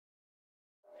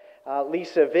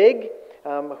Lisa Vig,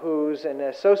 who's an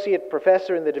associate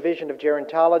professor in the Division of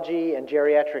Gerontology and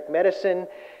Geriatric Medicine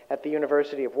at the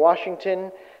University of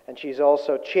Washington, and she's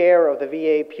also chair of the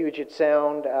VA Puget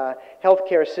Sound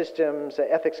Healthcare Systems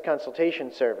Ethics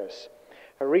Consultation Service.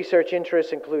 Her research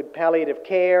interests include palliative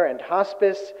care and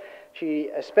hospice. She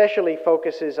especially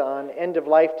focuses on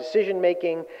end-of-life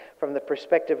decision-making from the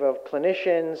perspective of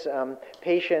clinicians,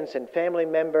 patients, and family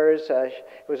members. It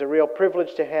was a real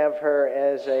privilege to have her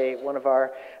as one of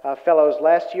our fellows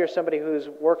last year, somebody whose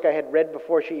work I had read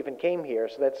before she even came here,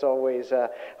 so that's always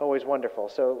wonderful.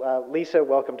 So Lisa,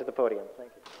 welcome to the podium. Thank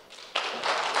you.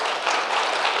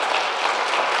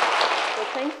 Well,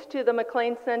 thanks to the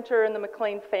MacLean Center and the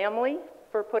MacLean family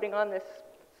for putting on this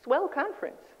swell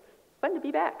conference. Fun to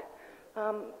be back.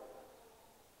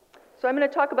 So I'm going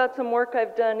to talk about some work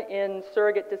I've done in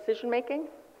surrogate decision-making.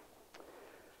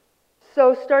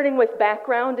 So starting with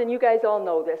background, and you guys all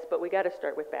know this, but we got to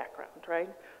start with background, right?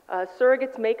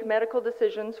 Surrogates make medical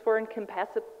decisions for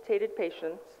incapacitated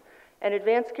patients, and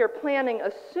advanced care planning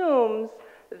assumes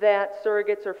that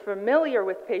surrogates are familiar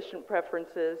with patient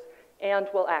preferences and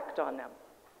will act on them.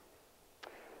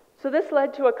 So this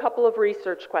led to a couple of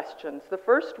research questions. The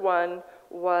first one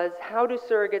was, how do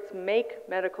surrogates make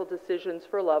medical decisions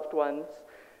for loved ones?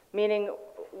 Meaning,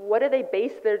 what do they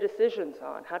base their decisions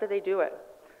on? How do they do it?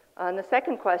 And the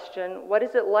second question, what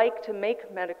is it like to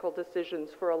make medical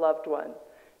decisions for a loved one?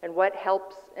 And what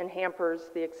helps and hampers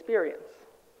the experience?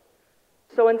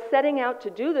 So in setting out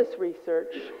to do this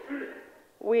research,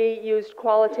 we used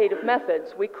qualitative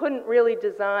methods. We couldn't really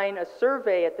design a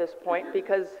survey at this point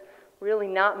because really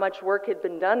not much work had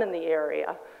been done in the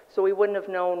area, so we wouldn't have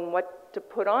known what to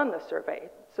put on the survey.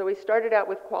 So we started out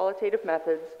with qualitative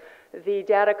methods, the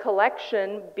data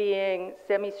collection being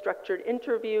semi-structured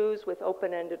interviews with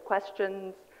open-ended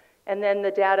questions, and then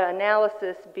the data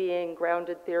analysis being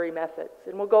grounded theory methods.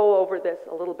 And we'll go over this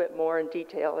a little bit more in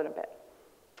detail in a bit.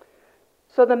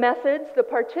 So the methods, the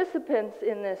participants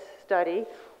in this study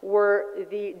were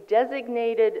the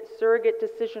designated surrogate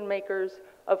decision makers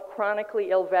of chronically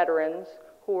ill veterans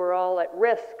who were all at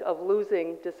risk of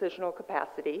losing decisional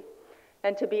capacity.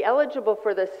 And to be eligible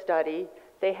for this study,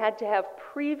 they had to have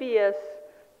previous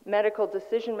medical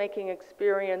decision-making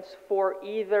experience for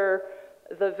either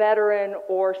the veteran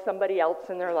or somebody else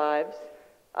in their lives.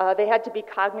 They had to be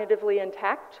cognitively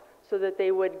intact so that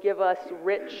they would give us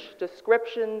rich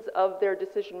descriptions of their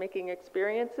decision-making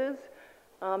experiences.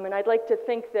 And I'd like to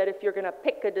think that if you're going to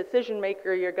pick a decision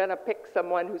maker, you're going to pick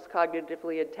someone who's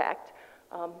cognitively intact.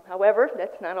 However,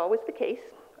 that's not always the case.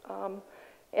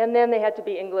 And then they had to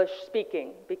be English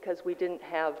speaking because we didn't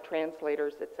have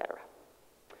translators, etc.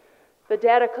 The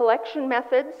data collection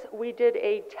methods, we did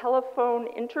a telephone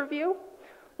interview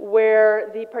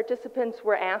where the participants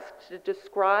were asked to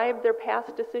describe their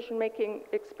past decision-making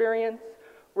experience,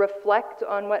 reflect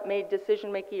on what made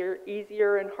decision-making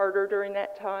easier and harder during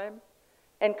that time,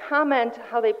 and comment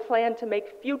how they plan to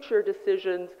make future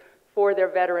decisions for their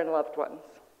veteran loved ones.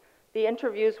 The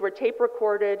interviews were tape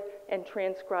recorded and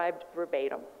transcribed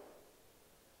verbatim.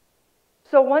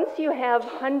 So once you have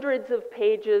hundreds of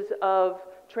pages of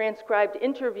transcribed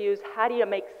interviews, how do you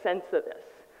make sense of this?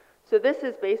 So this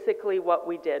is basically what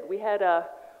we did. We had a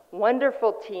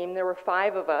wonderful team, there were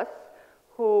 5 of us,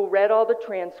 who read all the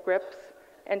transcripts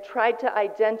and tried to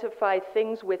identify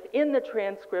things within the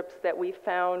transcripts that we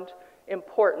found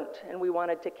important, and we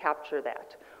wanted to capture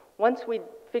that. Once we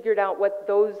figured out what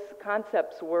those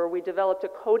concepts were, we developed a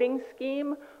coding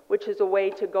scheme, which is a way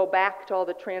to go back to all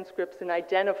the transcripts and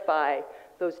identify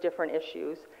those different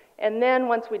issues. And then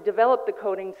once we developed the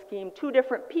coding scheme, 2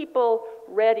 different people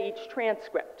read each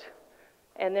transcript,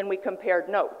 and then we compared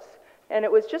notes. And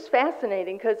it was just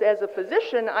fascinating because as a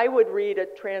physician, I would read a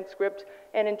transcript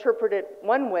and interpret it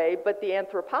one way, but the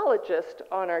anthropologist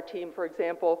on our team, for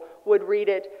example, would read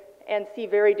it and see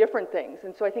very different things.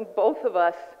 And so I think both of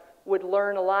us would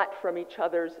learn a lot from each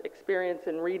other's experience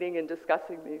in reading and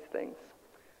discussing these things.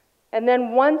 And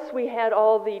then once we had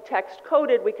all the text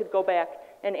coded, we could go back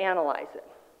and analyze it.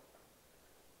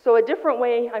 So a different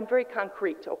way, I'm very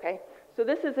concrete, okay? So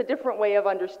this is a different way of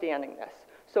understanding this.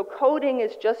 So coding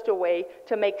is just a way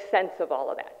to make sense of all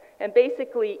of that. And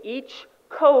basically each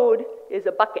code is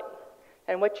a bucket.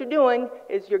 And what you're doing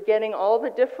is you're getting all the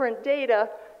different data,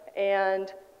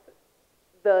 and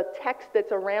the text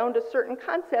that's around a certain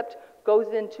concept goes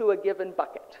into a given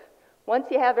bucket. Once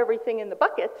you have everything in the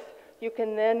buckets, you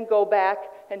can then go back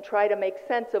and try to make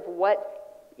sense of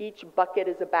what each bucket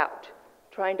is about,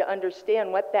 trying to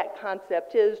understand what that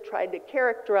concept is, trying to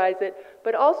characterize it,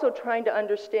 but also trying to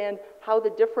understand how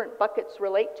the different buckets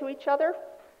relate to each other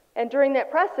And during that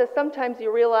process, sometimes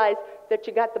you realize that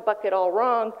you got the bucket all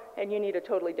wrong and you need a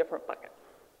totally different bucket.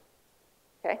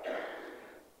 Okay?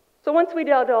 So once we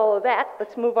did all of that,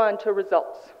 let's move on to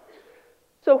results.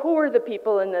 So who were the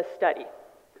people in this study?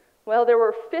 Well, there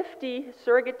were 50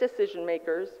 surrogate decision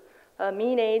makers,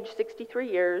 mean age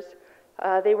 63 years.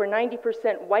 They were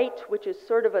 90% white, which is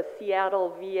sort of a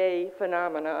Seattle VA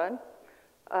phenomenon.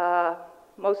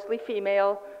 Mostly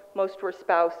female, most were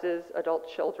spouses, adult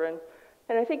children.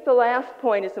 And I think the last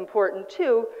point is important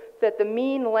too, that the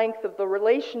mean length of the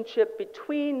relationship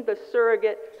between the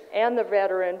surrogate and the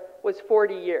veteran was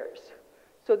 40 years.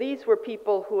 So these were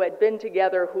people who had been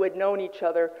together, who had known each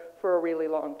other for a really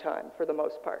long time, for the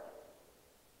most part.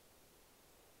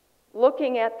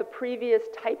 Looking at the previous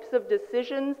types of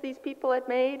decisions these people had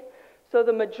made, so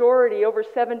the majority, over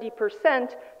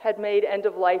 70%, had made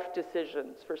end-of-life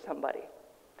decisions for somebody.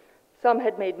 Some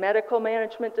had made medical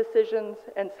management decisions,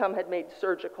 and some had made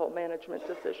surgical management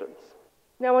decisions.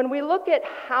 Now, when we look at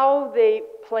how they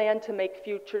planned to make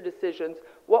future decisions,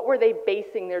 what were they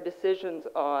basing their decisions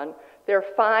on? There are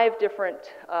 5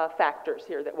 different factors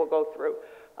here that we'll go through.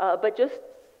 But just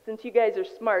since you guys are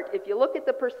smart, if you look at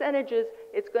the percentages,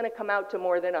 it's going to come out to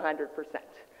more than 100%.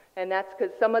 And that's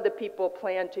because some of the people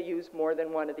plan to use more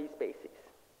than one of these bases.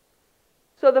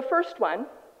 So the first one,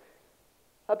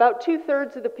 about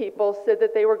 2/3 of the people said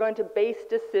that they were going to base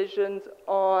decisions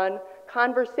on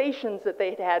conversations that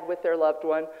they'd had with their loved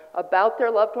one about their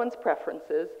loved one's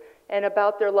preferences and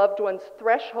about their loved one's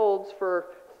thresholds for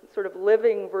sort of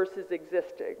living versus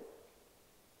existing.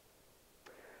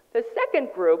 The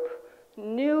second group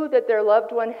knew that their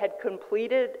loved one had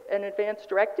completed an advance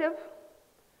directive,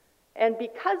 and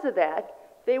because of that,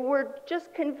 they were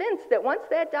just convinced that once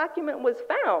that document was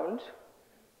found,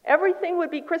 everything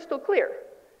would be crystal clear.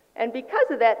 And because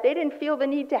of that, they didn't feel the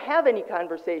need to have any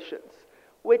conversations,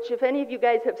 which if any of you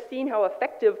guys have seen how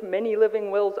effective many living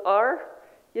wills are,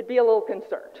 you'd be a little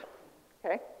concerned,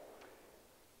 okay?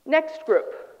 Next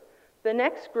group. The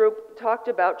next group talked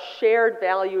about shared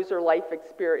values or life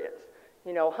experience.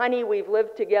 You know, honey, we've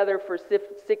lived together for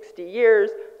 60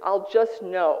 years, I'll just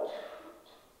know.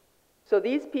 So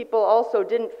these people also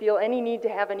didn't feel any need to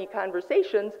have any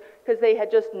conversations because they had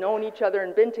just known each other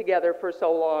and been together for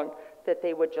so long that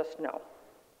they would just know.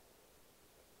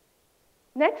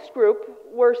 Next group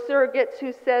were surrogates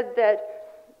who said that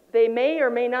they may or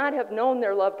may not have known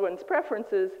their loved one's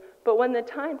preferences, but when the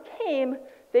time came,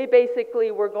 they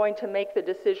basically were going to make the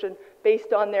decision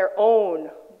based on their own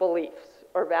beliefs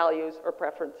or values or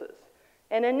preferences.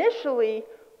 And initially,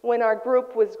 when our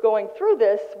group was going through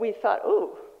this, we thought,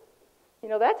 ooh, you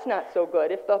know, that's not so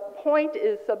good. If the point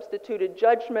is substituted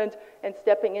judgment and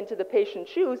stepping into the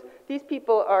patient's shoes, these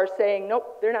people are saying,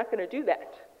 nope, they're not going to do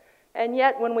that. And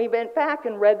yet, when we went back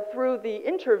and read through the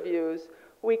interviews,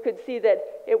 we could see that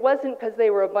it wasn't because they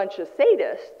were a bunch of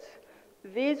sadists.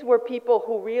 These were people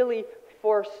who really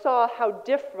foresaw how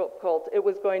difficult it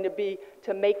was going to be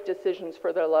to make decisions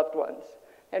for their loved ones,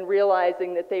 and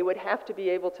realizing that they would have to be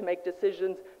able to make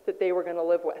decisions that they were going to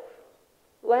live with.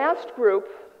 Last group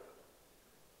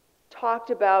talked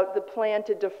about the plan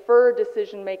to defer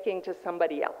decision-making to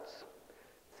somebody else,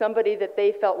 somebody that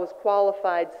they felt was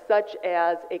qualified, such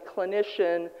as a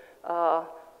clinician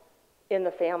in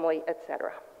the family,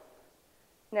 etc.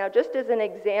 Now, just as an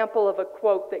example of a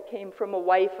quote that came from a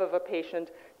wife of a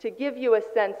patient, to give you a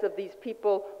sense of these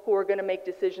people who are going to make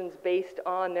decisions based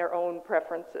on their own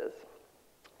preferences.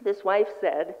 This wife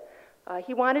said,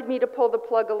 he wanted me to pull the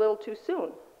plug a little too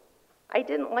soon. I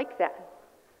didn't like that.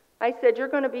 I said, you're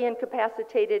going to be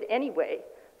incapacitated anyway,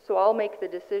 so I'll make the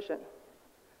decision.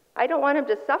 I don't want him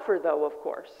to suffer, though, of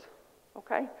course.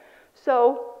 Okay?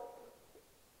 So,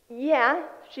 yeah,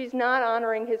 she's not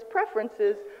honoring his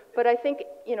preferences, but I think,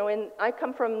 you know, I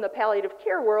come from the palliative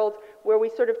care world where we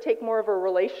sort of take more of a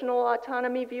relational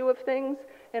autonomy view of things,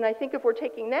 and I think if we're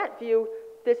taking that view,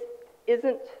 this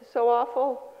isn't so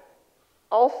awful.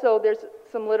 Also, there's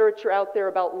some literature out there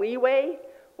about leeway,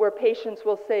 where patients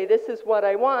will say, this is what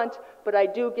I want, but I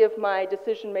do give my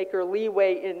decision maker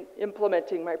leeway in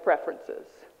implementing my preferences.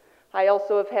 I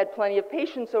also have had plenty of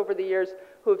patients over the years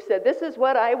who have said, this is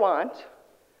what I want,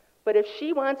 but if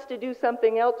she wants to do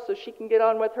something else so she can get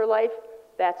on with her life,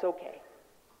 that's okay.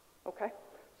 Okay?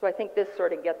 So I think this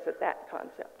sort of gets at that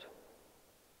concept.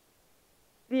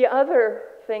 The other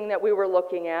thing that we were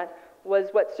looking at was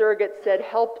what surrogates said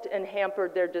helped and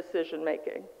hampered their decision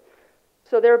making.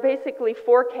 So there are basically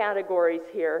 4 categories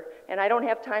here, and I don't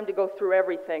have time to go through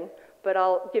everything, but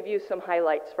I'll give you some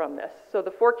highlights from this. So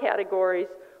the 4 categories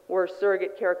were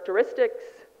surrogate characteristics,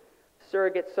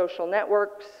 surrogate social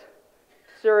networks,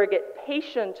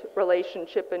 surrogate-patient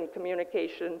relationship and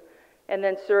communication, and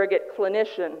then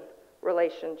surrogate-clinician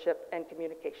relationship and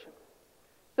communication.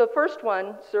 So the first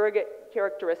one, surrogate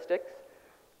characteristics.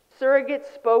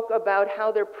 Surrogates spoke about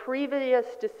how their previous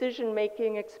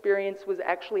decision-making experience was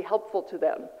actually helpful to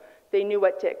them. They knew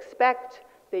what to expect,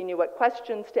 they knew what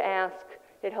questions to ask.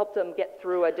 It helped them get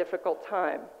through a difficult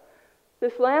time.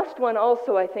 This last one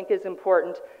also, I think, is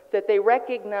important, that they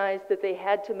recognized that they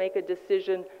had to make a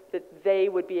decision that they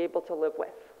would be able to live with.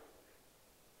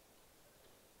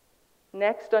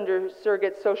 Next, under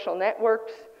surrogate social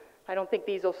networks, I don't think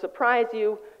these will surprise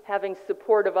you. Having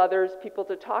support of others, people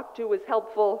to talk to, was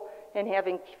helpful, and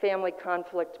having family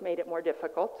conflict made it more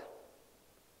difficult.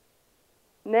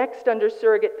 Next, under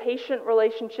surrogate-patient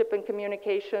relationship and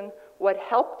communication, what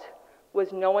helped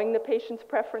was knowing the patient's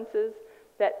preferences.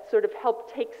 That sort of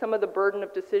helped take some of the burden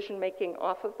of decision-making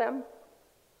off of them.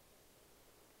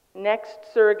 Next,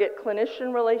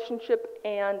 surrogate-clinician relationship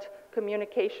and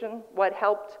communication. What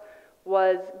helped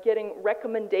was getting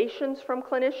recommendations from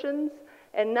clinicians,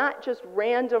 and not just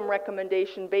random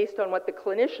recommendation based on what the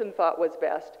clinician thought was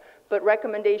best, but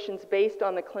recommendations based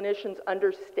on the clinician's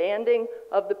understanding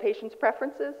of the patient's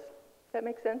preferences. That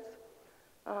makes sense?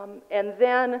 And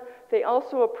then they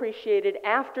also appreciated,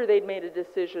 after they'd made a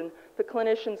decision, the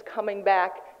clinicians coming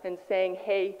back and saying,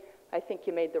 hey, I think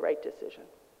you made the right decision.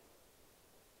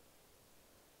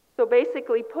 So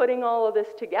basically, putting all of this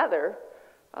together,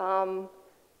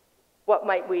 what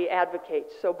might we advocate?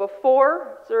 So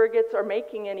before surrogates are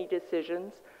making any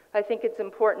decisions, I think it's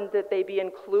important that they be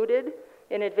included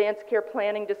in advanced care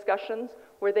planning discussions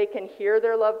where they can hear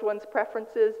their loved one's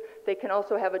preferences. They can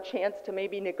also have a chance to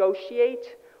maybe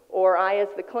negotiate, or I, as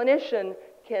the clinician,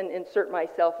 can insert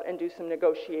myself and do some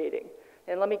negotiating.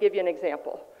 And let me give you an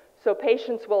example. So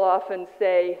patients will often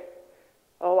say,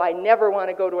 oh, I never want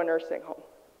to go to a nursing home,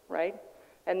 right?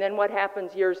 And then what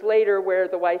happens years later where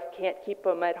the wife can't keep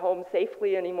them at home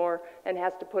safely anymore and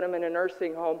has to put them in a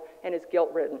nursing home and is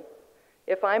guilt-ridden.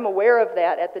 If I'm aware of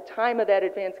that at the time of that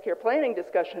advanced care planning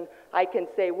discussion, I can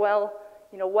say, well,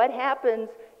 you know, what happens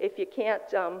if you can't,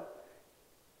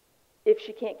 if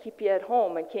she can't keep you at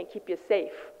home and can't keep you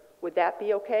safe? Would that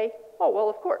be okay? Oh, well,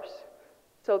 of course.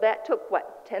 So that took,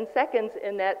 10 seconds,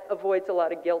 and that avoids a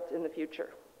lot of guilt in the future.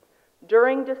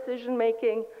 During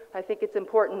decision-making, I think it's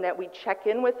important that we check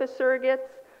in with the surrogates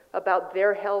about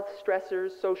their health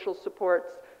stressors, social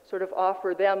supports, sort of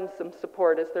offer them some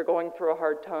support as they're going through a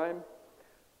hard time.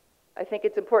 I think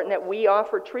it's important that we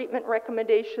offer treatment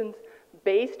recommendations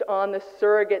based on the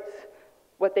surrogates,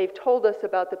 what they've told us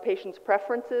about the patient's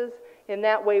preferences. In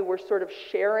that way, we're sort of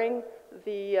sharing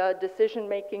the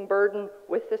decision-making burden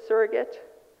with the surrogate.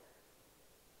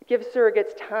 Give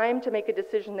surrogates time to make a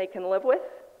decision they can live with,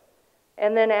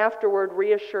 and then afterward,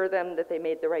 reassure them that they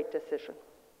made the right decision.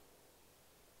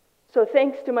 So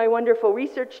thanks to my wonderful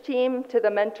research team, to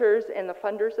the mentors and the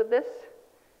funders of this,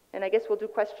 and I guess we'll do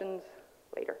questions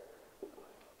later.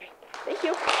 Okay. Thank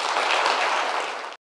you.